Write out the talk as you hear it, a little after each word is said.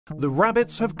The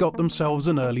rabbits have got themselves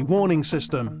an early warning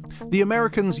system. The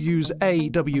Americans use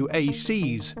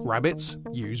AWACs, rabbits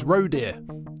use roe deer.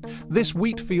 This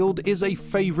wheat field is a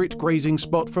favourite grazing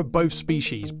spot for both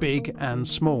species, big and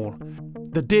small.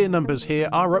 The deer numbers here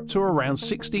are up to around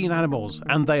 16 animals,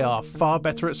 and they are far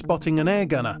better at spotting an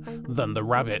airgunner than the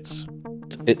rabbits.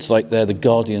 It's like they're the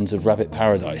guardians of rabbit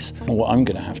paradise. And what I'm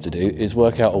going to have to do is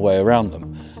work out a way around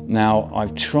them. Now,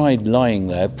 I've tried lying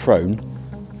there prone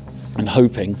and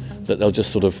hoping that they'll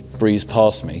just sort of breeze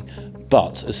past me.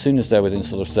 But as soon as they're within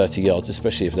sort of 30 yards,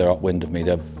 especially if they're upwind of me,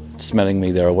 they're smelling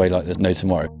me, they're away like there's no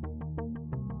tomorrow.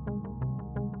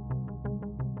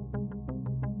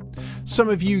 Some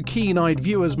of you keen-eyed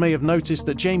viewers may have noticed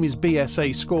that Jamie's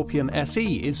BSA Scorpion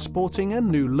SE is sporting a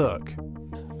new look.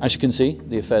 As you can see,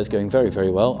 the affair's going very, very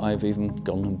well. I've even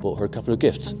gone and bought her a couple of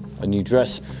gifts, a new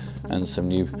dress and some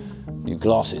new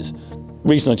glasses. The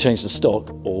reason I changed the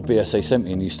stock, or BSA sent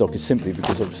me a new stock, is simply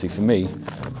because obviously for me,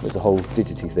 with the whole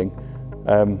digity thing,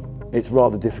 it's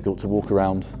rather difficult to walk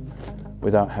around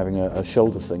without having a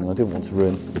shoulder sling, and I didn't want to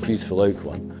ruin the beautiful oak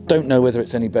one. Don't know whether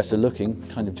it's any better looking,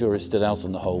 kind of jury's still out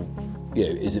on the whole,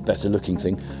 is it better looking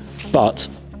thing, but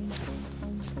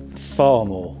far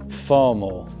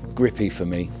more grippy for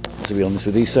me, to be honest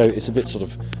with you. So it's a bit sort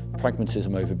of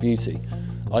pragmatism over beauty.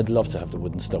 I'd love to have the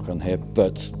wooden stock on here,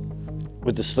 but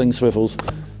with the sling swivels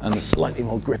and the slightly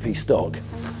more grippy stock,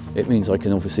 it means I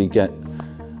can obviously get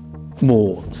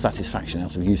more satisfaction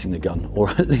out of using the gun, or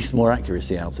at least more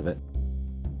accuracy out of it.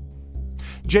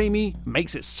 Jamie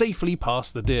makes it safely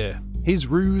past the deer. His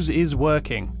ruse is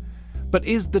working. But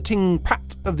is the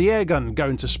ting-pat of the airgun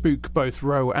going to spook both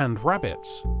roe and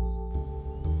rabbits?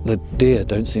 The deer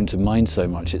don't seem to mind so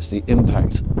much. It's the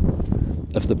impact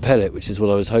of the pellet, which is what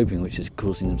I was hoping, which is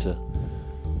causing them to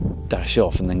dash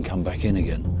off and then come back in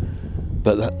again.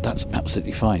 But that's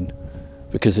absolutely fine,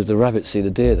 because if the rabbits see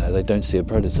the deer there, they don't see a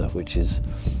predator, which is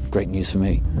great news for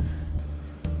me.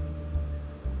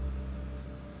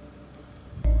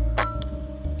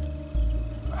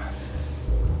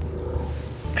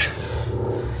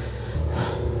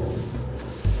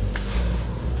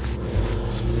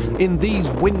 In these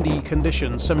windy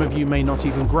conditions, some of you may not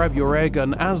even grab your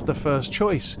airgun as the first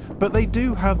choice, but they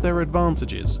do have their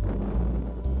advantages.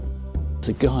 There's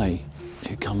a guy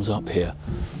who comes up here,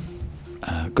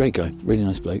 great guy, really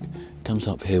nice bloke, comes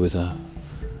up here with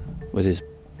his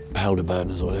powder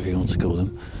burners, or whatever he wants to call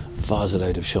them, fires a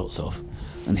load of shots off,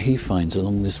 and he finds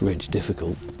along this ridge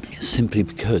difficult simply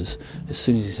because as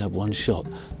soon as he's had one shot,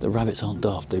 the rabbits aren't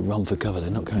daft, they run for cover, they're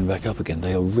not coming back up again,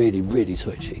 they are really, really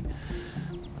twitchy.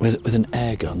 With an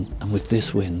air gun and with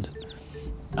this wind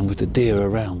and with the deer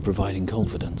around providing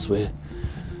confidence, we're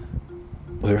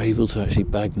able to actually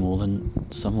bag more than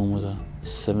someone with a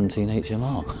 17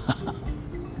 HMR.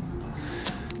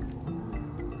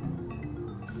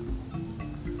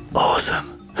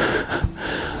 Awesome. I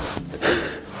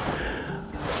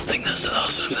think that's the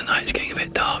last one of the night. It's getting a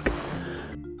bit dark.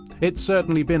 It's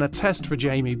certainly been a test for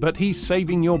Jamie, but he's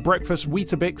saving your breakfast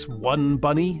Weetabix one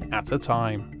bunny at a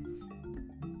time.